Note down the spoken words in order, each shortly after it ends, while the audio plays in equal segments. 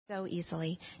So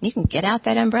easily. You can get out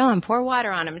that umbrella and pour water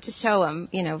on them to show them,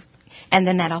 And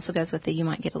then that also goes with you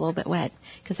might get a little bit wet,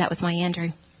 because that was my Andrew.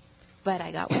 But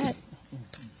I got wet.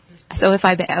 So if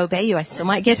I obey you, I still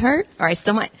might get hurt, or I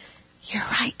still might. You're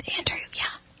right, Andrew.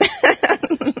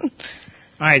 Yeah.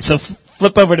 All right, so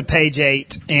flip over to page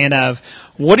 8, and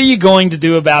what are you going to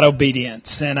do about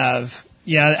obedience? And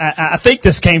I think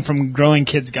this came from Growing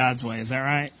Kids God's Way. Is that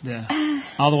right?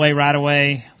 All the way, right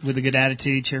away, with a good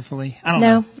attitude, cheerfully. I don't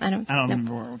know. I don't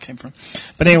remember where it came from.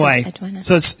 But anyway,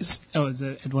 so is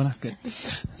it Edwina? Good.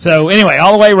 So anyway,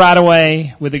 all the way, right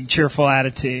away, with a cheerful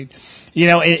attitude.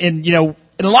 And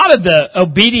a lot of the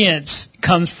obedience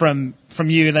comes from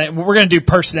you. We're going to do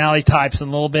personality types in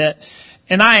a little bit,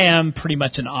 and I am pretty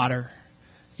much an otter.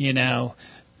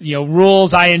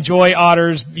 Rules. I enjoy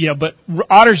otters. But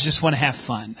otters just want to have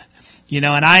fun. And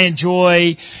I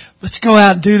enjoy. Let's go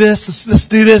out and do this. Let's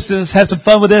do this. Let's have some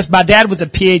fun with this. My dad was a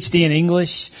PhD in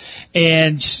English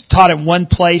and taught at one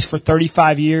place for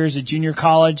 35 years at junior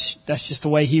college. That's just the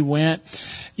way he went.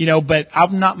 But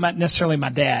I'm not necessarily my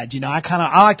dad.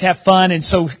 I like to have fun, and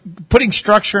so putting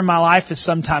structure in my life is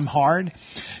sometimes hard.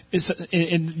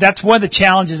 And that's one of the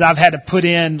challenges I've had to put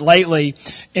in lately.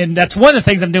 And that's one of the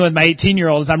things I'm doing with my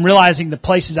 18-year-old is I'm realizing the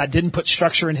places I didn't put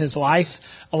structure in his life.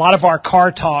 A lot of our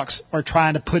car talks are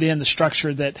trying to put in the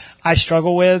structure that I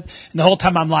struggle with. And the whole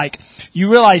time I'm like, you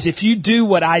realize if you do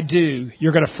what I do,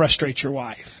 you're going to frustrate your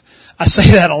wife. I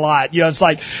say that a lot. It's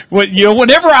like,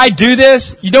 whenever I do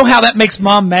this, how that makes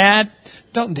mom mad?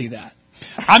 Don't do that.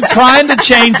 I'm trying to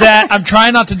change that. I'm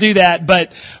trying not to do that, but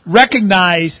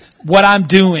recognize what I'm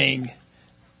doing.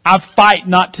 I fight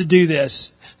not to do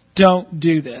this. Don't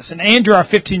do this. And Andrew, our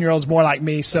 15-year-old, is more like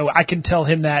me, so I can tell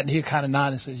him that, and he kind of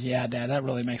nods and says, yeah, Dad, that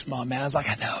really makes Mom mad. I was like,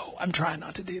 I know. I'm trying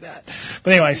not to do that.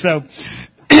 But anyway,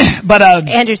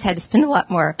 Andrew's had to spend a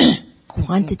lot more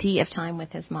quantity of time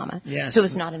with his mama. Yes. Who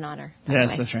is not an otter.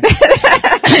 Yes, that's right.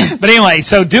 But anyway,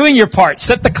 so doing your part.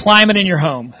 Set the climate in your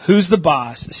home. Who's the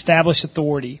boss? Establish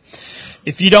authority.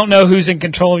 If you don't know who's in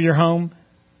control of your home,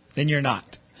 then you're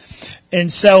not. And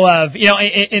so,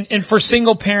 and for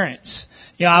single parents,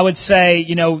 I would say,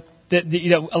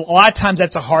 that a lot of times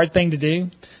that's a hard thing to do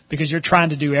because you're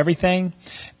trying to do everything,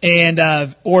 and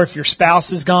or if your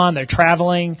spouse is gone, they're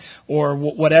traveling or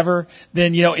whatever,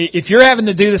 then if you're having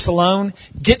to do this alone,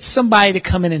 get somebody to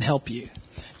come in and help you.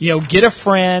 Get a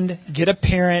friend, get a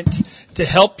parent to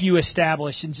help you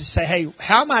establish and just say, hey,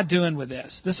 how am I doing with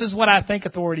this? This is what I think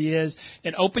authority is,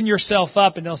 and open yourself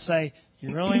up, and they'll say,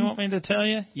 you really want me to tell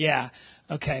you? Yeah.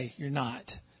 Okay, you're not.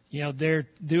 They're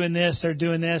doing this, they're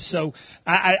doing this. So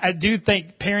I do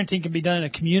think parenting can be done in a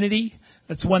community.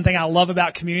 That's one thing I love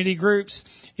about community groups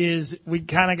is we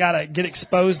kind of got to get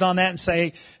exposed on that and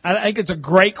say, I think it's a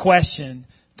great question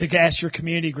to ask your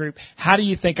community group, how do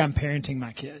you think I'm parenting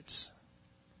my kids?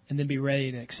 And then be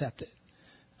ready to accept it.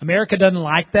 America doesn't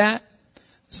like that.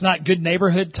 It's not good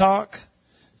neighborhood talk.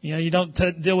 You don't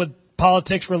deal with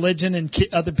politics, religion, and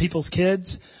other people's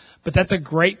kids. But that's a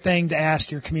great thing to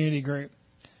ask your community group.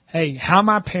 Hey, how am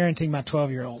I parenting my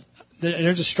 12-year-old?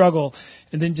 There's a struggle.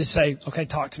 And then just say, okay,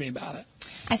 talk to me about it.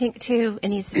 I think, too, it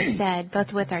needs to be said,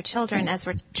 both with our children as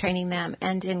we're training them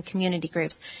and in community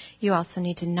groups, you also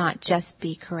need to not just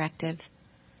be corrective.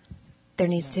 There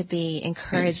needs to be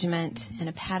encouragement and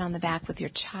a pat on the back with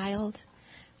your child,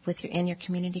 in your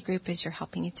community group as you're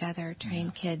helping each other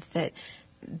train kids, that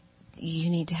you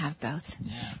need to have both.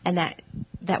 Yeah. And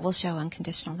that will show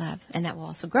unconditional love, and that will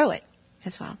also grow it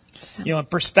as well. So.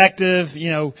 Perspective,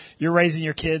 you're raising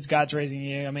your kids, God's raising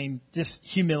you. I mean, just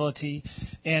humility.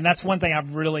 And that's one thing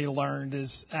I've really learned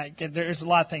is there's a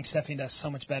lot of things Stephanie does so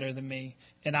much better than me.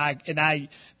 And I'm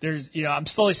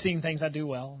slowly seeing things I do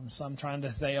well. And so I'm trying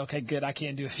to say, okay, good, I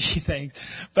can do a few things.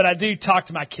 But I do talk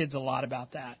to my kids a lot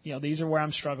about that. These are where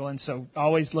I'm struggling. So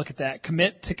always look at that.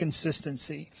 Commit to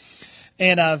consistency.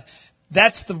 And,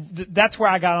 that's where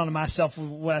I got onto myself with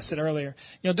what I said earlier.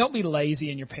 Don't be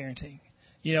lazy in your parenting.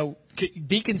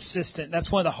 Be consistent.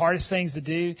 That's one of the hardest things to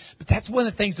do, but that's one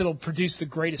of the things that will produce the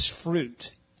greatest fruit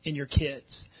in your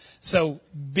kids. So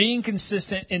being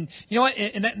consistent, and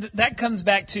and that comes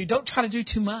back to don't try to do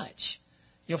too much.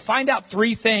 Find out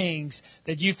 3 things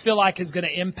that you feel like is going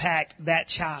to impact that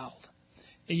child.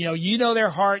 Their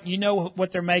heart,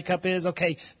 what their makeup is.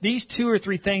 Okay, these 2 or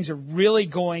 3 things are really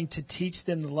going to teach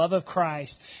them the love of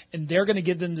Christ, and they're going to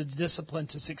give them the discipline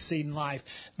to succeed in life.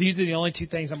 These are the only 2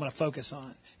 things I'm going to focus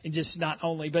on. And just not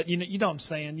only, but you know what I'm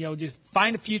saying. Just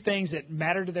find a few things that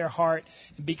matter to their heart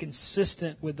and be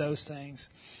consistent with those things.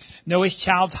 Know his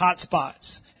child's hot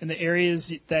spots and the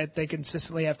areas that they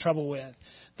consistently have trouble with.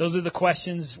 Those are the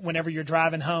questions whenever you're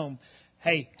driving home.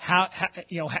 Hey, how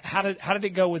did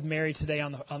it go with Mary today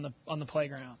on the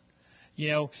playground?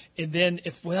 And then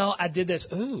I did this.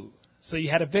 Ooh. So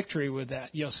you had a victory with that.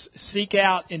 Seek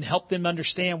out and help them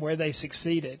understand where they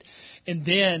succeeded. And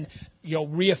then,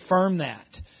 reaffirm that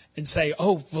and say,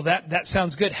 oh, well, that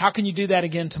sounds good. How can you do that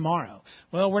again tomorrow?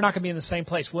 Well, we're not going to be in the same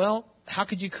place. Well, how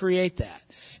could you create that?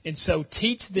 And so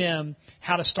teach them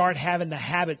how to start having the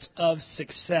habits of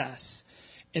success.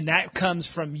 And that comes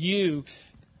from you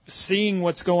seeing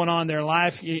what's going on in their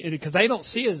life, because they don't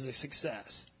see it as a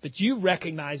success, but you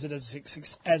recognize it as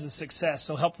a success.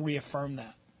 So help reaffirm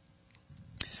that.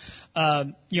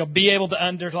 Be able to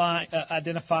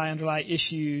identify underlying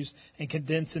issues and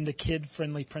condense into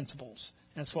kid-friendly principles.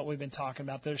 That's what we've been talking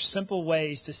about. There's simple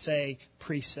ways to say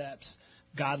precepts,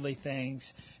 godly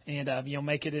things, and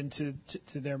make it into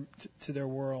their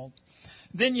world.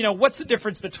 Then what's the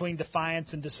difference between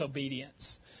defiance and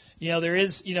disobedience? There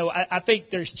is I think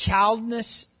there's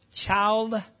childishness.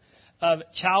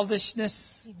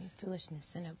 You mean foolishness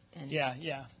and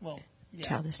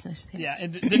childishness. Yeah.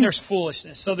 And then there's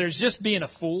foolishness. So there's just being a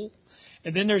fool,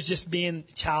 and then there's just being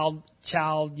child.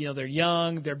 They're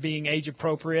young, they're being age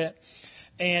appropriate,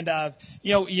 and and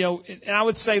I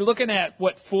would say looking at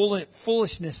what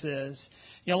foolishness is,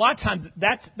 a lot of times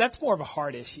that's more of a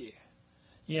heart issue.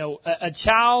 A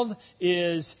child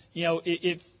is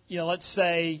if let's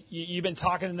say you've been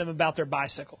talking to them about their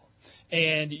bicycle.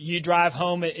 And you drive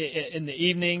home in the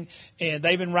evening, and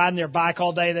they've been riding their bike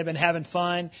all day. They've been having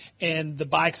fun, and the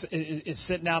bike is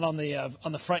sitting out on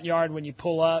the front yard when you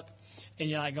pull up, and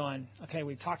you're like going, okay,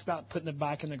 we talked about putting the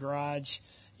bike in the garage,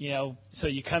 So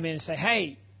you come in and say,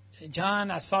 hey, John,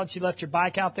 I saw that you left your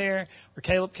bike out there, or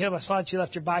Caleb, I saw that you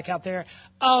left your bike out there.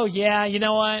 Oh yeah, you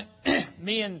know what?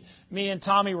 me and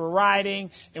Tommy were riding,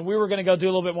 and we were going to go do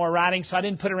a little bit more riding, so I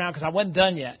didn't put it around because I wasn't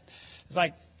done yet. It's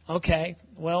like, okay,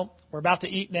 well, we're about to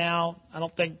eat now. I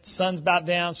don't think the sun's about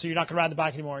down, so you're not going to ride the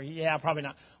bike anymore. Yeah, probably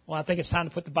not. Well, I think it's time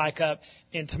to put the bike up.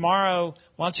 And tomorrow,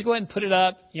 why don't you go ahead and put it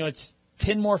up? It's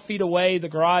 10 more feet away, the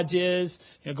garage is.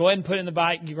 Go ahead and put it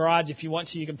in your garage. If you want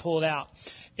to, you can pull it out.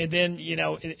 And then,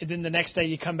 and then the next day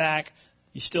you come back,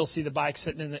 you still see the bike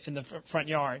sitting in the front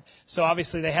yard. So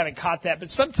obviously they haven't caught that. But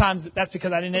sometimes that's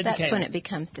because I didn't educate them. That's when it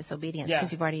becomes disobedience,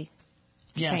 because you've already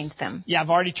trained them. Yeah, I've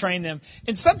already trained them.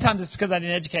 And sometimes it's because I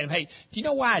didn't educate them. Hey, do you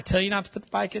know why I tell you not to put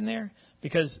the bike in there?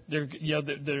 Because they're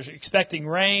expecting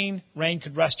rain. Rain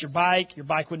could rust your bike. Your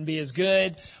bike wouldn't be as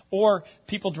good. Or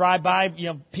people drive by.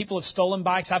 People have stolen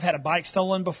bikes. I've had a bike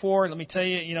stolen before. Let me tell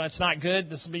you, it's not good.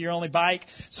 This will be your only bike.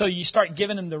 So you start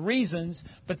giving them the reasons.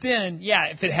 But then,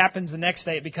 if it happens the next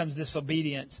day, it becomes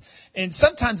disobedience. And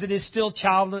sometimes it is still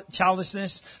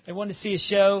childishness. They want to see a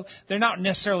show. They're not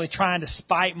necessarily trying to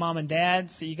spite mom and dad.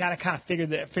 So you got to kind of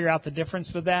figure out the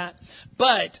difference with that.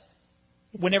 But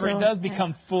whenever it does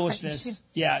become foolishness,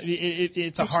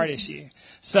 it's a heart issue.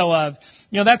 So,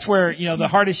 that's where, the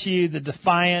heart issue, the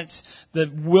defiance,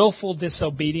 the willful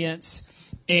disobedience.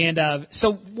 And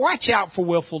so watch out for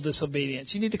willful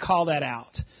disobedience. You need to call that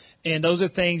out. And those are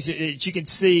things that you can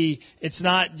see. It's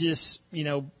not just,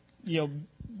 being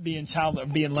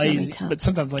being lazy, but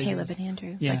sometimes lazy. Caleb and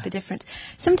Andrew, like the difference.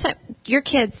 Sometimes your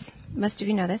kids, most of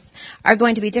you know this, are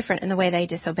going to be different in the way they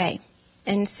disobey.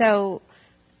 And so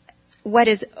what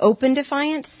is open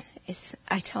defiance is,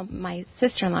 I tell my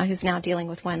sister-in-law, who's now dealing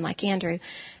with one like Andrew,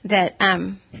 that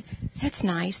that's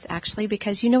nice, actually,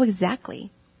 because you know exactly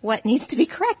what needs to be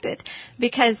corrected,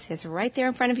 because it's right there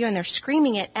in front of you and they're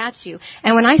screaming it at you.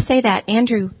 And when I say that,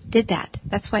 Andrew did that.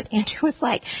 That's what Andrew was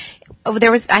like.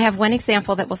 I have one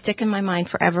example that will stick in my mind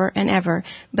forever and ever,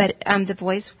 but the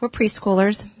boys were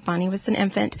preschoolers. Bonnie was an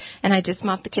infant, and I just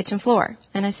mopped the kitchen floor.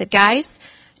 And I said, guys,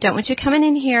 don't want you coming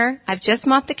in here. I've just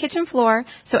mopped the kitchen floor,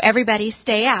 so everybody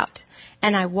stay out.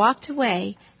 And I walked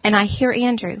away, and I hear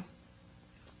Andrew.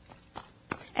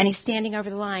 And he's standing over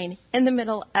the line in the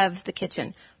middle of the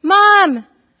kitchen. Mom,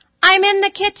 I'm in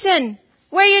the kitchen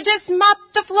where you just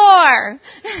mopped the floor.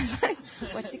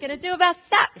 What's you going to do about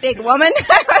that, big woman?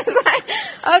 I was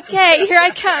like, okay, here I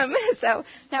come. So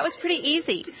that was pretty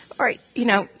easy. Or,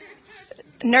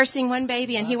 nursing one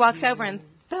baby, and he walks over and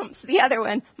thumps the other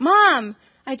one. Mom,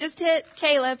 I just hit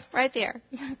Caleb right there.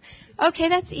 Okay,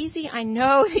 that's easy. I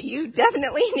know that you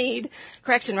definitely need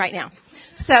correction right now.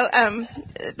 So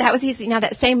that was easy. Now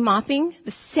that same mopping,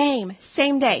 the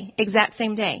same day, exact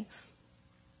same day.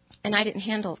 And I didn't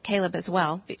handle Caleb as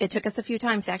well. It took us a few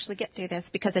times to actually get through this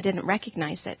because I didn't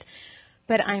recognize it.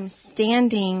 But I'm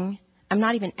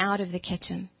not even out of the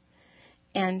kitchen.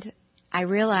 And I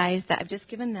realized that I've just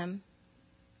given them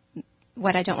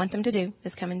what I don't want them to do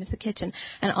is come into the kitchen.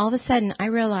 And all of a sudden, I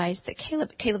realized that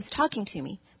Caleb's talking to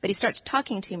me, but he starts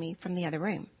talking to me from the other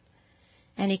room.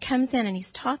 And he comes in and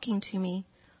he's talking to me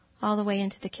all the way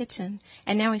into the kitchen.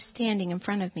 And now he's standing in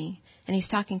front of me, and he's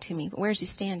talking to me. But where's he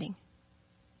standing?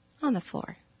 On the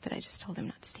floor that I just told him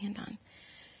not to stand on.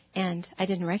 And I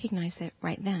didn't recognize it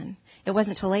right then. It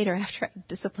wasn't until later, after I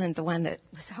disciplined the one that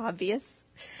was obvious.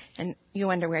 And you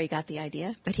wonder where he got the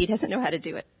idea, but he doesn't know how to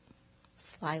do it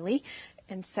slyly.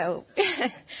 And so,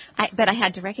 but I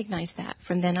had to recognize that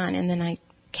from then on. And then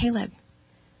Caleb,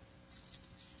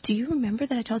 do you remember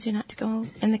that I told you not to go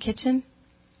in the kitchen?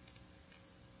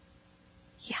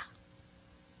 Yeah.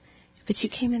 But you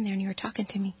came in there and you were talking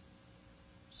to me.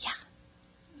 Yeah.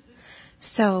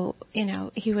 So,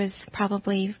 he was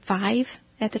probably 5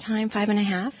 at the time,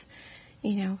 5.5.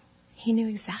 He knew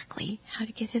exactly how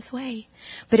to get his way.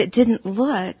 But it didn't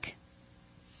look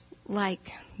like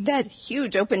that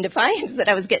huge open defiance that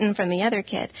I was getting from the other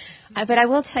kid. But I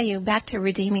will tell you, back to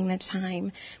redeeming the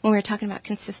time, when we were talking about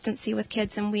consistency with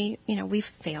kids, and we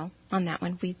fail on that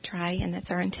one. We try, and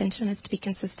that's our intention, is to be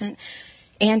consistent.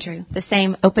 Andrew, the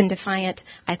same open defiant,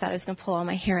 I thought I was going to pull all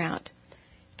my hair out.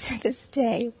 To this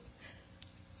day,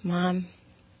 Mom,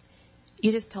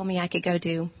 you just told me I could go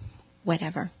do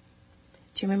whatever.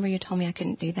 Do you remember you told me I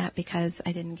couldn't do that because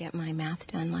I didn't get my math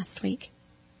done last week?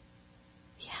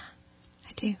 Yeah,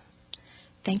 I do.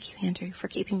 Thank you, Andrew, for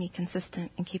keeping me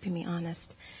consistent and keeping me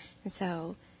honest. And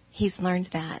so he's learned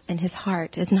that, and his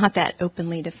heart is not that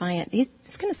openly defiant. He's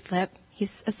going to slip.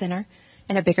 He's a sinner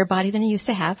and a bigger body than he used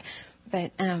to have.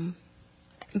 But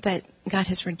God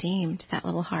has redeemed that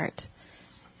little heart.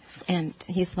 And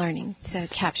he's learning to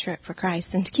capture it for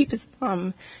Christ and to keep his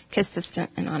mom consistent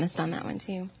and honest on that one,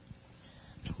 too.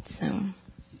 So,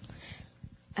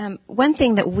 one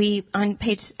thing that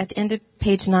at the end of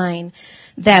page 9,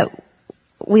 that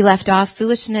we left off,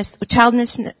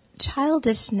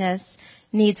 childishness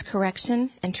needs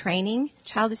correction and training.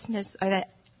 Childishness are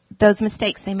those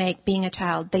mistakes they make being a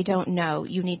child. They don't know.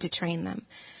 You need to train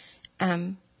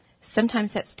them.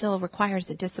 Sometimes that still requires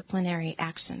a disciplinary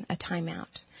action, a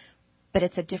timeout. But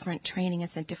it's a different training.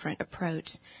 It's a different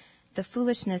approach. The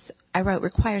foolishness, I wrote,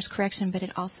 requires correction, but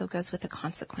it also goes with a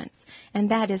consequence.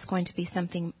 And that is going to be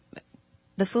something,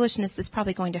 the foolishness is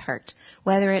probably going to hurt.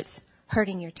 Whether it's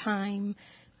hurting your time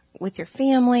with your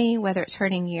family, whether it's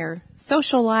hurting your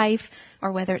social life,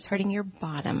 or whether it's hurting your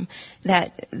bottom,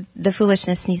 that the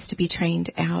foolishness needs to be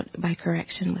trained out by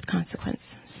correction with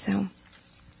consequence. So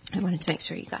I wanted to make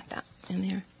sure you got that in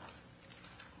there.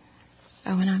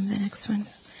 Oh, and on the next one.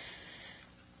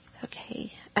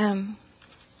 Okay. On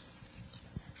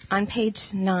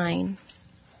page 9,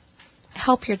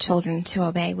 help your children to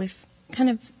obey. We've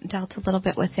kind of dealt a little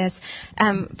bit with this.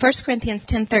 1 Corinthians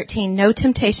 10:13, no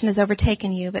temptation has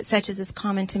overtaken you, but such as is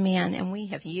common to man. And we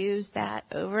have used that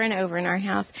over and over in our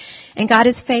house. And God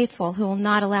is faithful, who will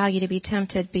not allow you to be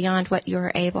tempted beyond what you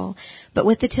are able. But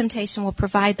with the temptation will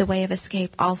provide the way of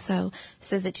escape also,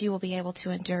 so that you will be able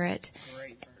to endure it.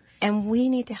 And we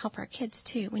need to help our kids,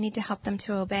 too. We need to help them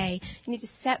to obey. You need to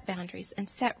set boundaries and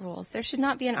set rules. There should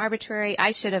not be an arbitrary,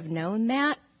 I should have known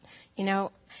that. The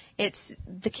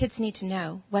kids need to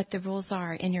know what the rules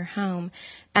are in your home.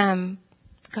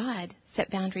 God set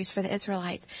boundaries for the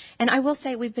Israelites. And I will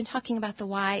say, we've been talking about the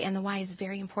why, and the why is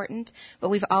very important. But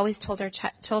we've always told our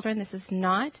children this is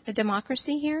not a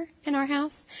democracy here in our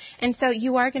house. And so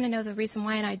you are going to know the reason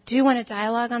why. And I do want to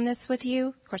dialogue on this with you.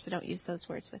 Of course, I don't use those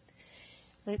words with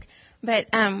Luke, but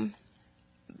I'm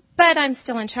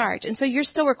still in charge, and so you're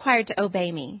still required to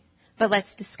obey me. But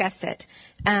let's discuss it.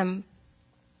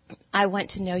 I want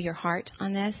to know your heart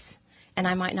on this, and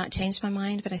I might not change my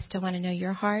mind, but I still want to know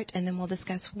your heart, and then we'll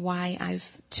discuss why I've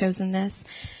chosen this.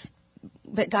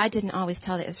 But God didn't always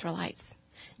tell the Israelites.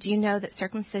 Do you know that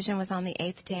circumcision was on the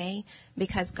 8th day?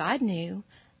 Because God knew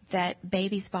that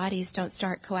babies' bodies don't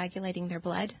start coagulating their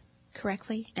blood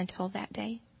correctly until that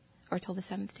day, or till the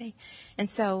 7th day. And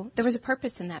so there was a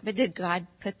purpose in that. But did God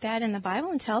put that in the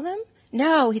Bible and tell them?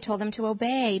 No, he told them to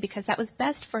obey because that was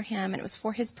best for him, and it was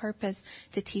for his purpose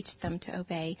to teach them to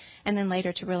obey. And then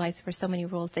later to realize there were so many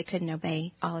rules they couldn't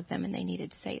obey all of them, and they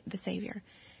needed the Savior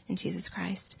in Jesus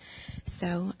Christ.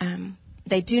 So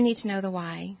they do need to know the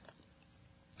why.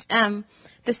 The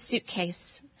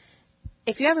suitcase.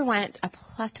 If you ever want a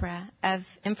plethora of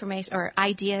information or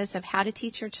ideas of how to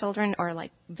teach your children, or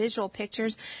like visual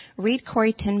pictures, read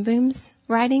Corrie ten Boom's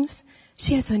writings.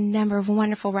 She has a number of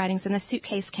wonderful writings, and the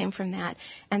suitcase came from that.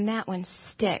 And that one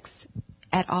sticks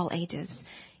at all ages.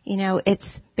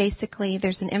 It's basically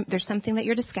there's something that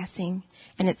you're discussing,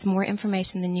 and it's more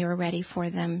information than you're ready for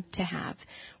them to have.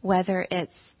 Whether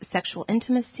it's sexual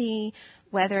intimacy,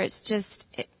 whether it's just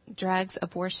drugs,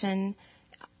 abortion,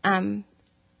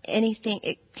 anything.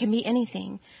 It can be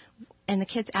anything. And the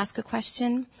kids ask a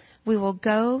question, we will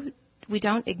go. We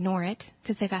don't ignore it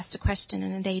because they've asked a question,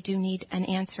 and they do need an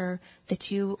answer that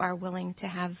you are willing to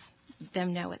have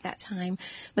them know at that time.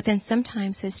 But then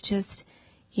sometimes it's just,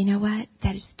 you know what,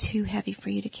 that is too heavy for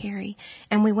you to carry.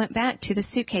 And we went back to the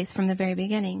suitcase from the very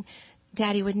beginning.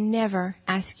 Daddy would never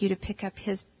ask you to pick up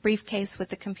his briefcase with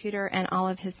the computer and all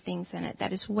of his things in it.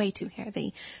 That is way too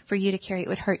heavy for you to carry. It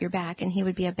would hurt your back, and he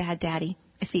would be a bad daddy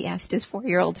if he asked his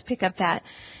 4-year-old to pick up that.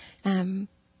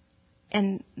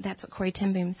 And that's what Corrie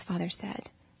ten Boom's father said.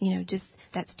 Just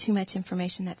that's too much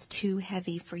information. That's too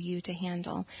heavy for you to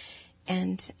handle.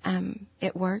 And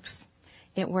it works.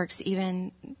 It works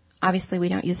even, obviously we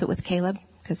don't use it with Caleb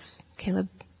because Caleb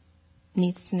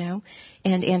needs to know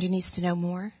and Andrew needs to know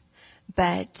more.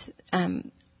 But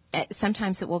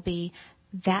sometimes it will be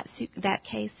that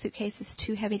suitcase is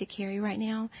too heavy to carry right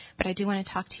now, but I do want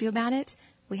to talk to you about it.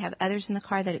 We have others in the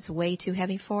car that it's way too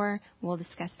heavy for. We'll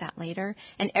discuss that later.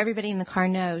 And everybody in the car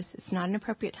knows it's not an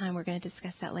appropriate time. We're going to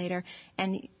discuss that later.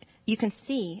 And you can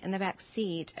see in the back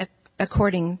seat,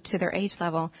 according to their age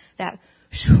level, that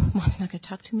Mom's not going to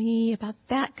talk to me about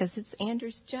that because it's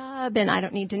Andrew's job and I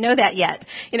don't need to know that yet.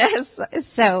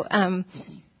 So,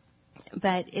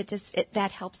 but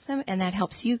that helps them, and that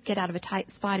helps you get out of a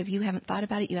tight spot if you haven't thought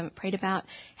about it, you haven't prayed about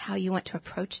how you want to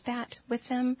approach that with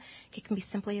them. It can be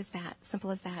simple as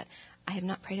that. I have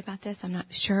not prayed about this. I'm not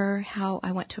sure how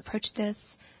I want to approach this,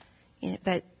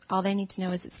 but all they need to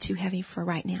know is it's too heavy for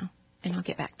right now, and I'll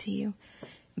get back to you.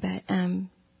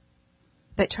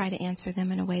 But try to answer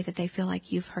them in a way that they feel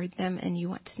like you've heard them and you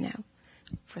want to know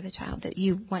for the child, that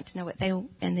you want to know what they,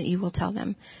 and that you will tell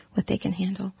them what they can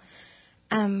handle.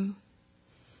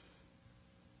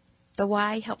 The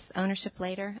why helps ownership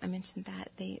later. I mentioned that.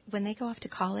 When they go off to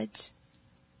college,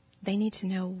 they need to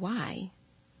know why.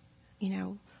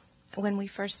 When we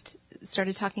first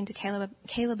started talking to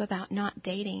Caleb about not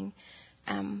dating,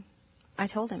 I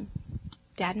told him,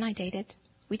 Dad and I dated.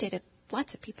 We dated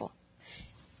lots of people.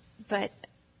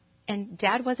 And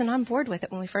Dad wasn't on board with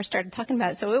it when we first started talking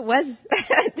about it, so it was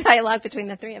a dialogue between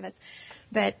the three of us.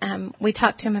 But we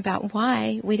talked to him about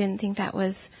why we didn't think that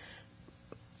was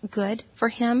good for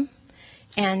him.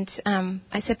 And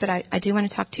I said, but I do want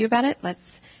to talk to you about it. Let's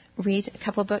read a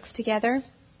couple of books together,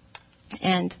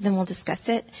 and then we'll discuss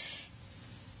it.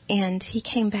 And he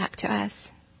came back to us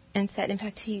and said, in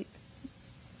fact, he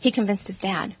convinced his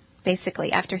dad,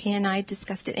 basically, after he and I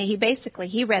discussed it. And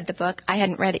he read the book. I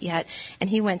hadn't read it yet. And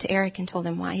he went to Eric and told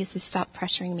him why. He said, stop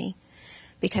pressuring me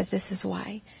because this is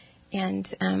why. And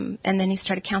then he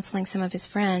started counseling some of his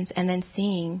friends, and then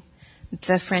seeing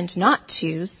the friend not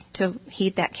choose to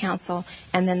heed that counsel,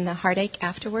 and then the heartache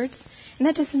afterwards. And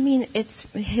that doesn't mean it's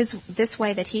this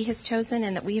way that he has chosen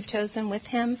and that we have chosen with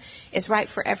him is right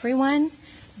for everyone,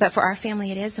 but for our family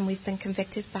it is, and we've been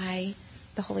convicted by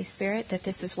the Holy Spirit that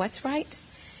this is what's right.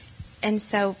 And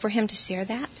so for him to share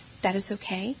that is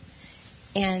okay.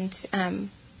 And,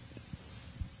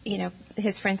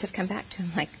 his friends have come back to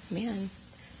him like, man,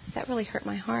 that really hurt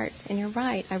my heart. And you're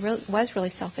right. I was really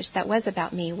selfish. That was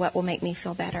about me. What will make me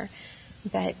feel better?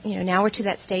 But, now we're to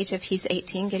that stage of he's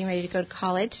 18, getting ready to go to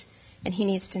college, and he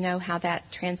needs to know how that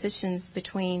transitions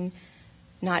between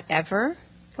not ever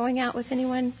going out with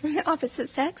anyone from the opposite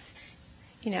sex,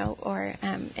 or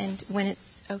and when it's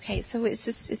okay. So it's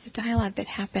a dialogue that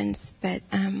happens, but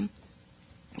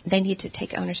they need to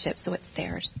take ownership so it's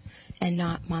theirs and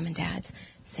not mom and dad's.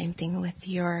 Same thing with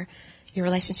your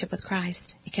relationship with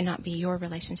Christ. It cannot be your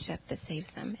relationship that saves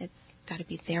them. It's got to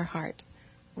be their heart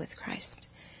with Christ.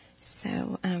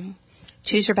 So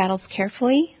choose your battles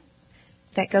carefully.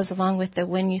 That goes along with the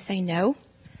when you say no.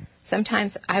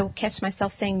 Sometimes I will catch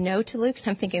myself saying no to Luke, and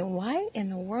I'm thinking, why in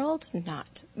the world not?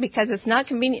 Because it's not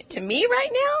convenient to me right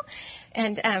now.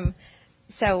 And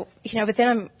so, but then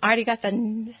I'm already got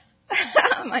the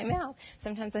out of my mouth.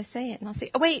 Sometimes I say it, and I'll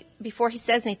say, oh, wait, before he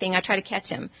says anything, I try to catch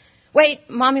him. Wait,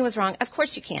 Mommy was wrong. Of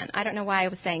course you can. I don't know why I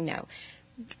was saying no.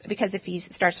 Because if he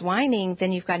starts whining,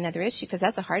 then you've got another issue, because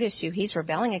that's a hard issue. He's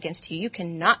rebelling against you. You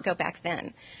cannot go back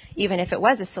then. Even if it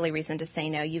was a silly reason to say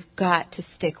no, you've got to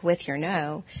stick with your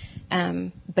no.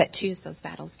 But choose those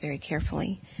battles very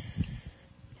carefully.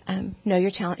 Know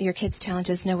your kids'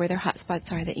 challenges, know where their hot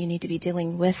spots are that you need to be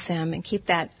dealing with them, and keep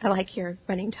that. I like your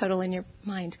running total in your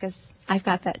mind, because I've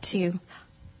got that too.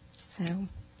 So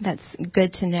that's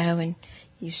good to know, and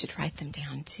you should write them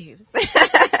down too.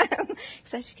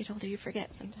 as you get older, you forget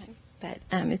sometimes. But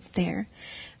it's there.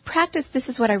 Practice, this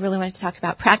is what I really wanted to talk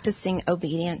about, practicing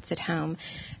obedience at home.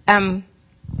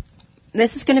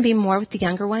 This is going to be more with the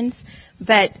younger ones,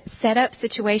 but set up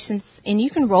situations, and you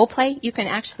can role play. You can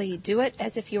actually do it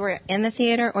as if you were in the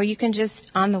theater, or you can just,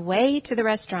 on the way to the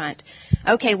restaurant,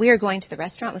 okay, we are going to the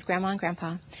restaurant with Grandma and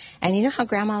Grandpa. And you know how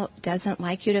Grandma doesn't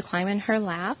like you to climb in her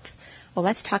lap? Well,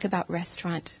 let's talk about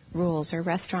restaurant rules or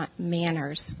restaurant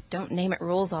manners. Don't name it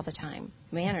rules all the time.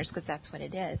 Manners, because that's what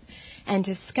it is. And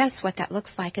discuss what that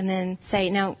looks like, and then say,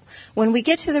 now, when we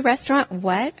get to the restaurant,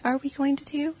 what are we going to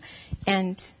do?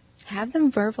 And have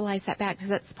them verbalize that back, because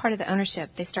that's part of the ownership.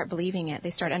 They start believing it.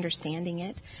 They start understanding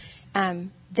it.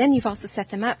 Then you've also set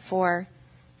them up for,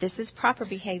 this is proper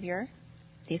behavior.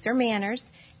 These are manners.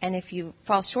 And if you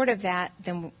fall short of that,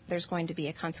 then there's going to be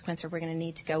a consequence, or we're going to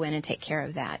need to go in and take care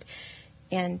of that.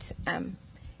 And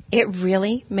it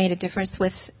really made a difference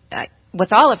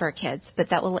with all of our kids.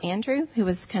 But that little Andrew, who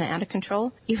was kind of out of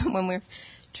control, even when we were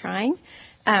trying,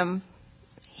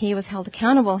 he was held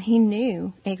accountable. He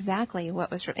knew exactly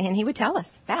what was, and he would tell us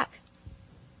back.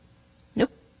 Nope.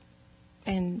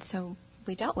 And so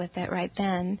we dealt with it right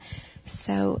then.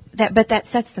 But that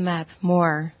sets them up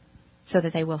more so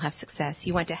that they will have success.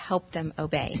 You want to help them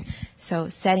obey. So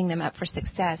setting them up for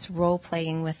success,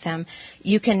 role-playing with them.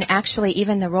 You can actually,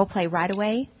 even the role-play right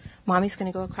away, Mommy's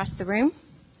going to go across the room,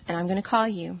 and I'm going to call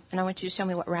you, and I want you to show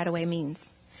me what right away means.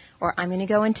 Or I'm going to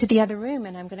go into the other room,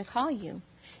 and I'm going to call you.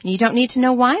 And you don't need to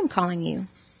know why I'm calling you,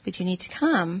 but you need to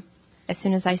come as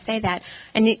soon as I say that.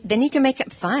 And then you can make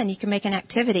it fun. You can make an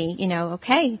activity.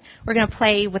 Okay, we're going to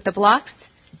play with the blocks,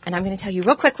 and I'm going to tell you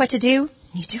real quick what to do, and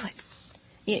you do it.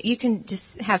 You can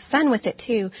just have fun with it,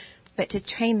 too, but to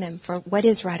train them for what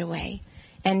is right away.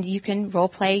 And you can role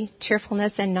play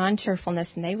cheerfulness and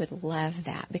non-cheerfulness, and they would love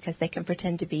that because they can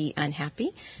pretend to be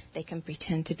unhappy. They can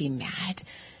pretend to be mad.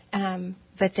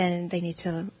 But then they need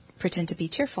to pretend to be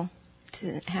cheerful.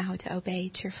 How to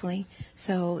obey cheerfully.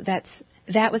 So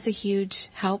that was a huge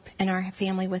help in our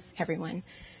family with everyone.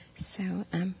 So,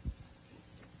 and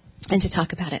to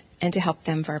talk about it and to help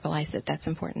them verbalize it, that's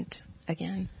important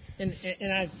again.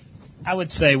 And I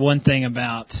would say one thing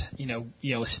about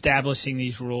establishing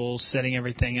these rules, setting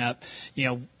everything up.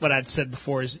 What I'd said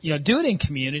before is do it in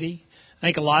community. I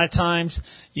think a lot of times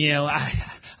I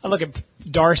look at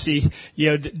Darcy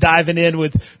diving in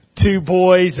with two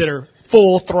boys that are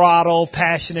full throttle,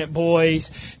 passionate boys.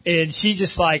 And she's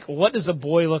just like, what does a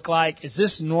boy look like? Is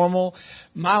this normal?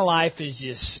 My life is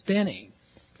just spinning.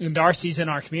 And Darcy's in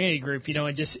our community group,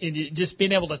 and just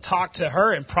being able to talk to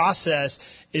her and process,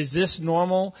 is this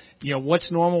normal?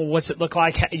 What's normal? What's it look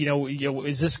like?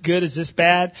 Is this good? Is this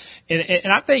bad?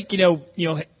 And I think,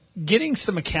 getting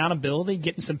some accountability,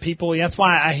 getting some people. That's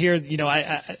why I hear,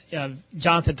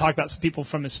 Jonathan talked about some people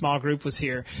from his small group was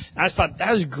here. And I just thought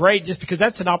that was great, just because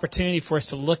that's an opportunity for us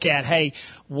to look at, hey,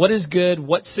 what is good?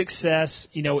 What's success?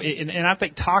 And I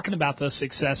think talking about those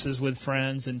successes with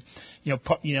friends and,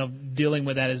 dealing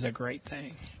with that is a great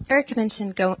thing. Eric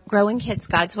mentioned growing kids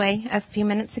God's way a few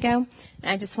minutes ago.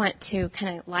 And I just want to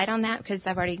kind of light on that because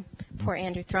I've already, poor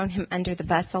Andrew, thrown him under the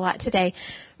bus a lot today.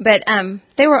 But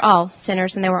they were all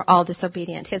sinners and they were all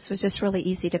disobedient. His was just really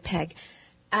easy to peg.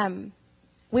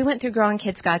 We went through growing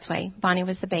kids God's way. Bonnie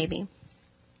was the baby.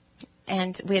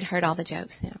 And we had heard all the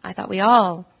jokes. I thought we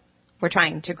all were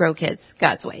trying to grow kids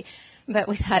God's way. But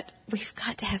we thought, we've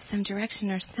got to have some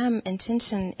direction or some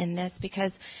intention in this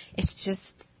because it's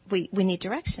just, we need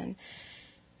direction.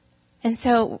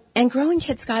 And growing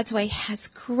kids God's way has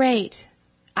great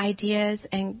ideas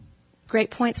and great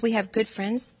points. We have good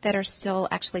friends that are still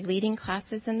actually leading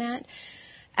classes in that.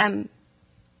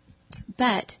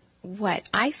 But what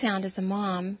I found as a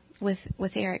mom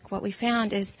with Eric, what we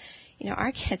found is,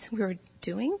 our kids, we were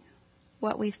doing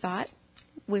what we thought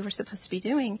we were supposed to be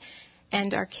doing.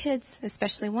 And our kids,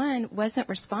 especially one, wasn't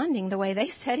responding the way they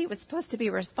said he was supposed to be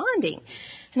responding.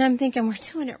 And I'm thinking, we're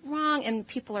doing it wrong, and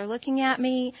people are looking at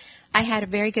me. I had a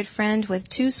very good friend with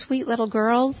two sweet little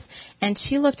girls, and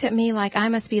she looked at me like I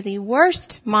must be the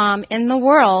worst mom in the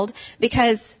world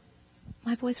because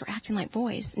my boys were acting like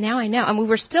boys. Now I know. And we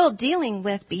were still dealing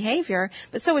with behavior,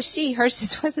 but so was she. Hers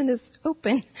just wasn't as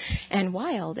open and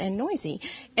wild and noisy.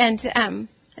 And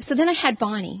so then I had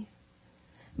Bonnie.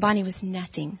 Bonnie was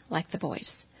nothing like the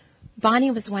boys.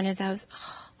 Bonnie was one of those,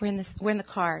 we're in the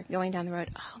car going down the road.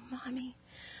 Oh, Mommy,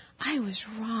 I was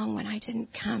wrong when I didn't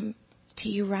come to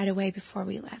you right away before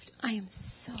we left. I am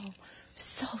so,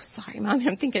 so sorry, Mommy.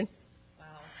 I'm thinking, wow,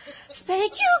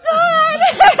 thank you, God.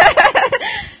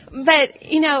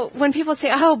 But, when people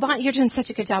say, oh, Bonnie, you're doing such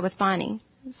a good job with Bonnie,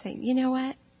 I say, you know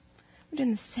what? We're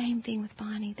doing the same thing with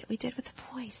Bonnie that we did with the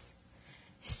boys.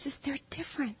 It's just they're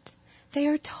different. They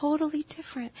are totally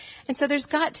different. And so there's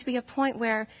got to be a point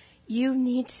where you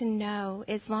need to know,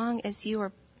 as long as you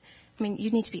are,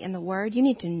 you need to be in the Word. You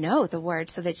need to know the Word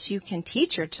so that you can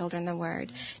teach your children the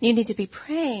Word. You need to be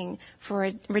praying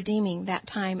for redeeming that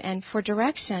time and for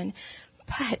direction.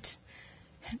 But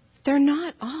they're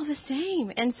not all the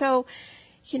same. And so,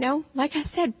 like I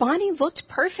said, Bonnie looked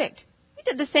perfect. We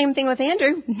did the same thing with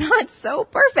Andrew. Not so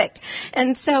perfect.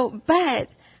 And so, but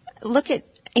look at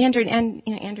Andrew, and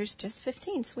Andrew's just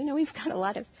 15, so we know we've got a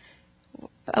lot of...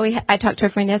 I talked to a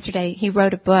friend yesterday. He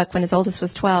wrote a book when his oldest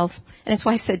was 12, and his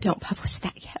wife said, don't publish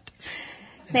that yet.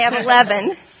 They have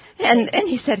 11, and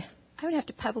he said, I would have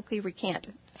to publicly recant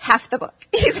half the book.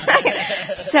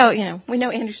 So, we know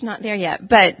Andrew's not there yet,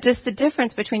 but just the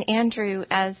difference between Andrew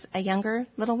as a younger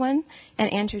little one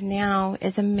and Andrew now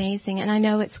is amazing, and I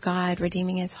know it's God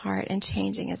redeeming his heart and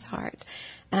changing his heart,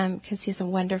 because he's a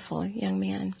wonderful young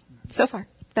man so far,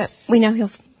 but we know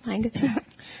he'll find it.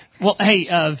 Well, hey,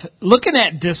 looking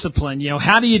at discipline,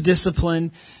 how do you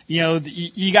discipline?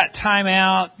 You got time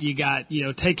out, you got,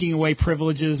 taking away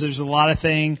privileges. There's a lot of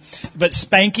things, but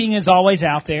spanking is always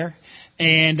out there.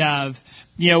 And,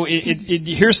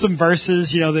 here's some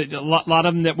verses, that a lot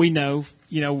of them that we know.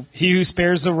 He who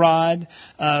spares the rod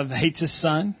hates his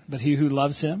son, but he who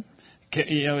loves him,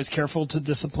 is careful to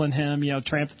discipline him,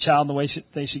 train up the child in the way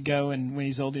they should go, and when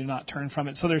he's old, do not turn from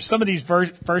it. So there's some of these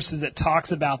verses that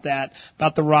talks about that,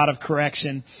 about the rod of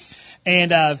correction.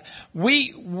 And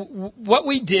what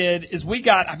we did is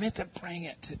I meant to bring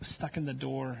it. It was stuck in the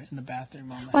door in the bathroom.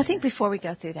 Well, I think before we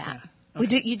go through that,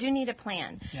 okay. You do need a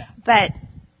plan. Yeah. But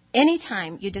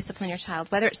anytime you discipline your child,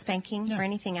 whether it's spanking or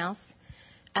anything else,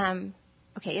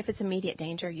 okay, if it's immediate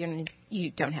danger,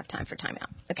 you don't have time for timeout.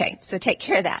 Okay, so take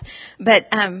care of that. But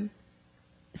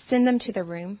send them to their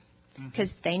room,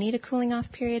 because they need a cooling off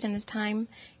period in this time,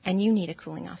 and you need a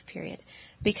cooling off period.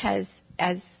 Because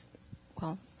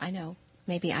I know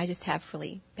maybe I just have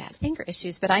really bad anger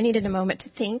issues, but I needed a moment to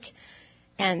think,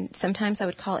 and sometimes I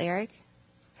would call Eric.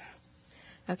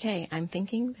 Okay, I'm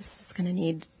thinking this is going to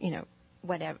need,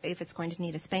 whatever, if it's going to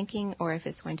need a spanking or if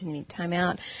it's going to need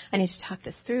timeout. I need to talk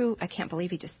this through. I can't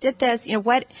believe he just did this.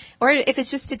 Or if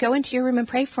it's just to go into your room and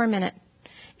pray for a minute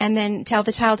and then tell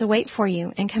the child to wait for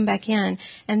you and come back in.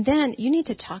 And then you need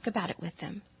to talk about it with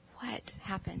them. What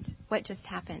happened? What just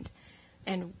happened?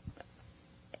 And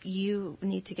you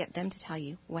need to get them to tell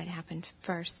you what happened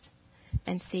first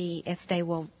and see if they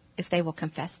will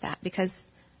confess that, because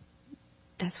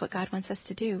that's what God wants us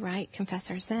to do, right?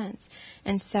 Confess our sins.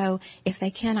 And so if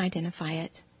they can identify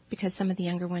it, because some of the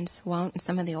younger ones won't and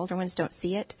some of the older ones don't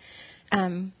see it,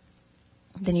 then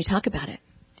you talk about it.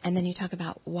 And then you talk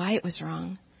about why it was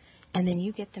wrong. And then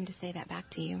you get them to say that back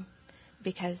to you,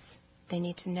 because they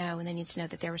need to know, and they need to know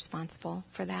that they're responsible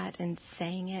for that, and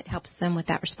saying it helps them with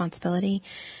that responsibility.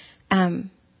 And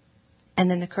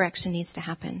then the correction needs to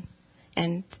happen.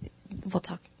 And we'll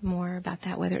talk more about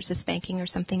that, whether it's a spanking or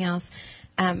something else.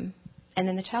 And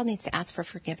then the child needs to ask for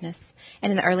forgiveness.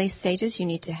 And in the early stages, you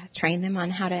need to train them on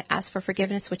how to ask for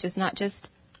forgiveness, which is not just,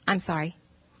 I'm sorry,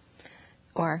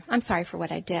 or I'm sorry for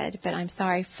what I did, but I'm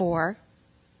sorry for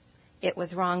it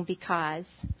was wrong because,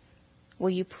 will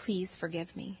you please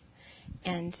forgive me?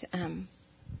 And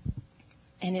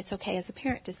it's okay as a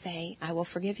parent to say, I will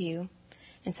forgive you.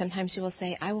 And sometimes you will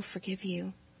say, I will forgive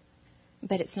you,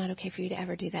 but it's not okay for you to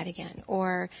ever do that again.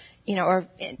 Or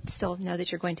still know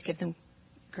that you're going to give them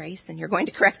grace and you're going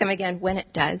to correct them again when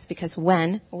it does, because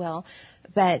when will.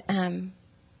 But,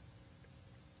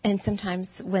 and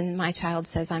sometimes when my child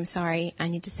says, I'm sorry, I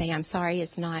need to say, I'm sorry,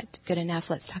 it's not good enough.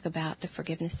 Let's talk about the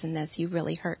forgiveness in this. You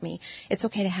really hurt me. It's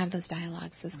okay to have those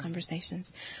dialogues, those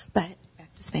conversations. But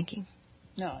back to spanking.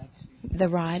 No, the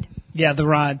rod. Yeah, the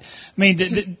rod. I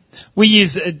mean, we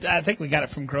use it, I think we got it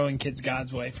from Growing Kids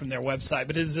God's Way from their website,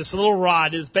 but it's this little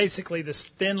rod. Is basically this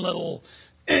thin little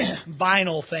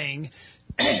vinyl thing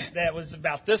that was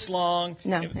about this long.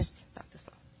 No, it's about this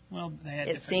long. Well, they had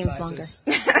it different seems sizes.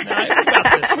 Longer. No, it was about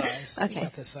this size. Okay. It was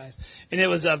about this size. And it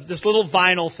was this little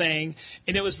vinyl thing,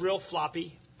 and it was real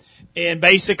floppy. And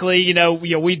basically,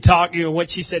 we'd talk, what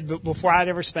she said before I'd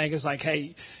ever spank is like,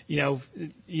 hey,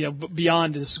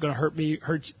 beyond this is going to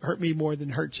hurt me more than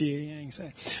hurt you.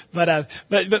 But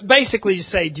basically just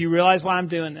say, do you realize why I'm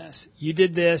doing this? You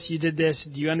did this.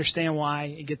 Do you understand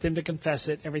why? And get them to confess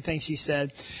it, everything she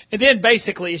said. And then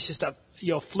basically it's just a,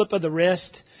 flip of the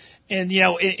wrist. And,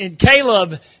 and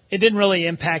Caleb it didn't really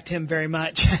impact him very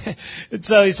much. And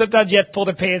so sometimes you have to pull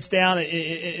their pants down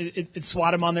and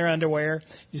swat them on their underwear.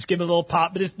 You just give them a little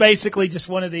pop. But it's basically just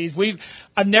one of these.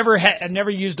 I've never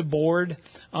used a board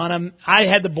on them. I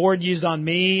had the board used on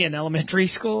me in elementary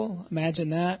school. Imagine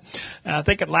that. I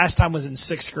think the last time was in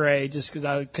 6th grade, just because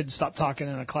I couldn't stop talking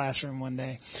in a classroom one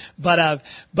day. But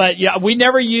yeah, we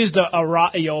never used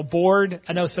a board.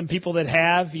 I know some people that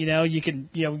have. You can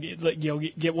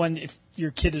get one if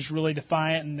your kid is really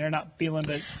defiant and they're not feeling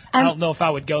it. I don't know if I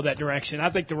would go that direction. I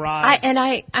think the rod.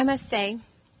 I must say,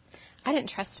 I didn't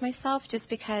trust myself just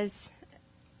because,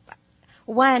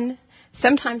 one,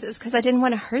 sometimes it was because I didn't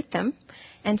want to hurt them.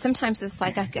 And sometimes it's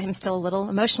like I'm still a little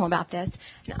emotional about this.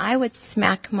 And I would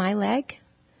smack my leg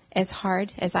as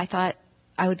hard as I thought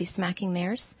I would be smacking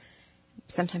theirs.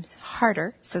 Sometimes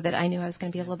harder, so that I knew I was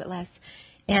going to be a little bit less.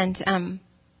 And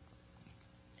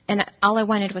all I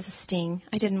wanted was a sting.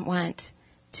 I didn't want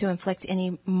to inflict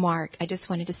any mark. I just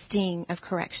wanted a sting of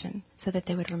correction so that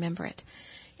they would remember it.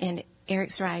 And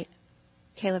Eric's right.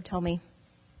 Caleb told me,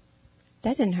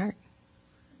 that didn't hurt.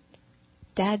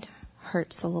 Dad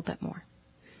hurts a little bit more.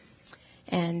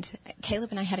 And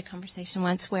Caleb and I had a conversation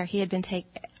once where he had been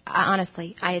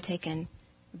honestly, I had taken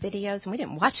videos, and we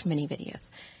didn't watch many videos.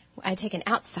 I had taken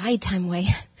outside time away.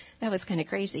 That was kind of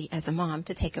crazy as a mom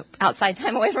to take outside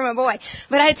time away from a boy.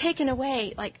 But I had taken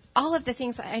away like all of the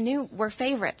things that I knew were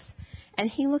favorites. And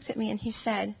he looked at me and he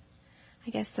said,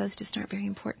 I guess those just aren't very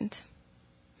important.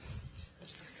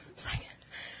 It's like,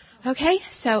 okay,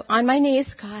 so on my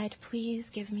knees, God, please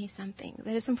give me something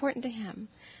that is important to him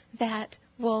that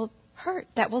will hurt,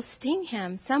 that will sting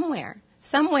him somewhere.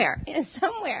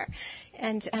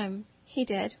 And he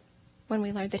did when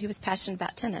we learned that he was passionate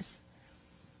about tennis.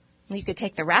 You could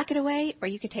take the racket away, or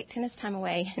you could take tennis time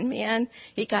away. And man,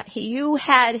 you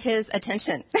had his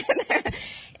attention.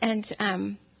 And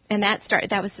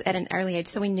that was at an early age.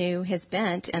 So we knew his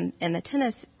bent in the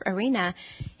tennis arena.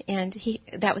 And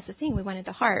that was the thing. We wanted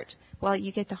the heart. Well,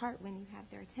 you get the heart when you have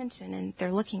their attention and they're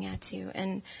looking at you.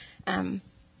 And,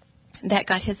 that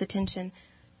got his attention.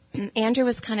 Andrew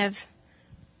was kind of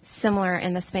similar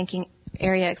in the spanking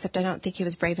area, except I don't think he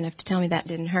was brave enough to tell me that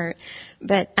didn't hurt.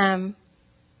 But,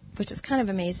 which is kind of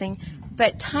amazing.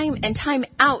 But time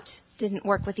out didn't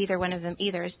work with either one of them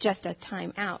either. It's just a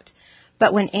time out.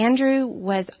 But when Andrew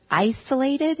was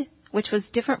isolated, which was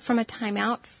different from a time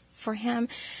out for him,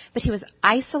 but he was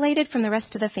isolated from the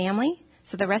rest of the family.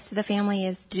 So the rest of the family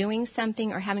is doing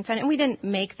something or having fun. And we didn't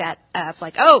make that up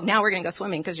like, oh, now we're going to go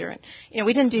swimming because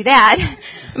we didn't do that.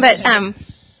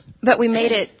 But we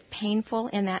made it painful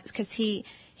in that because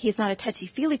he's not a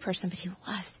touchy-feely person, but he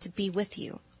loves to be with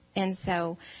you. And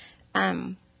so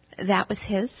that was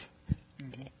his.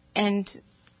 Mm-hmm. And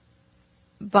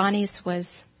Bonnie's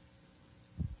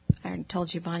I already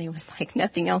told you Bonnie was like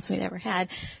nothing else we'd ever had.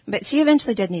 But she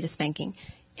eventually did need a spanking.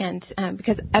 And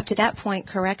because up to that point,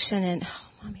 correction and, oh,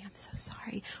 Mommy, I'm so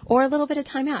sorry. Or a little bit of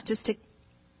time out just to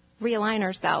realign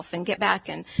herself and get back.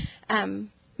 And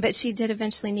but she did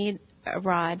eventually need a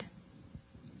rod.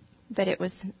 But it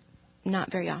was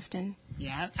not very often.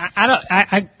 Yeah,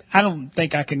 I don't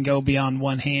think I can go beyond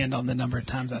one hand on the number of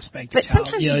times I spanked a child. But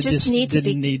sometimes you just need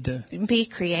to be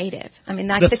creative. I mean,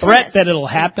 like the threat that it'll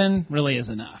happen really is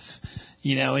enough.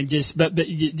 And just but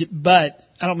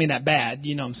I don't mean that bad.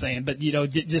 You know what I'm saying? But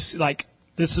just like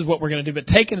this is what we're going to do. But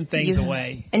taking things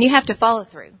away, and you have to follow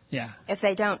through. Yeah. If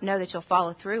they don't know that you'll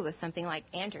follow through with something like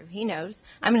Andrew, he knows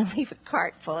I'm going to leave a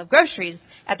cart full of groceries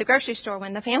at the grocery store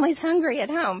when the family's hungry at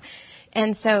home.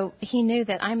 And so he knew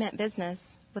that I meant business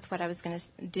with what I was going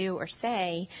to do or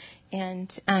say.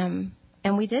 And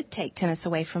we did take tennis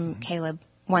away from Caleb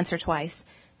once or twice.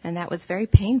 And that was very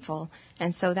painful.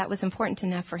 And so that was important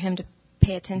enough for him to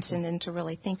pay attention and to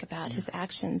really think about his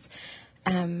actions.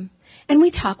 And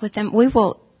we talk with them. We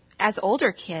will, as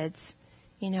older kids,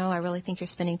 I really think you're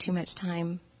spending too much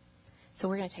time. So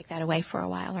we're going to take that away for a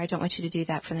while, or I don't want you to do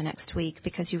that for the next week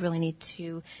because you really need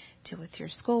to deal with your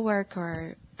schoolwork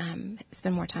or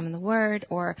spend more time in the Word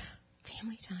or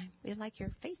family time. We like your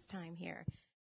FaceTime here.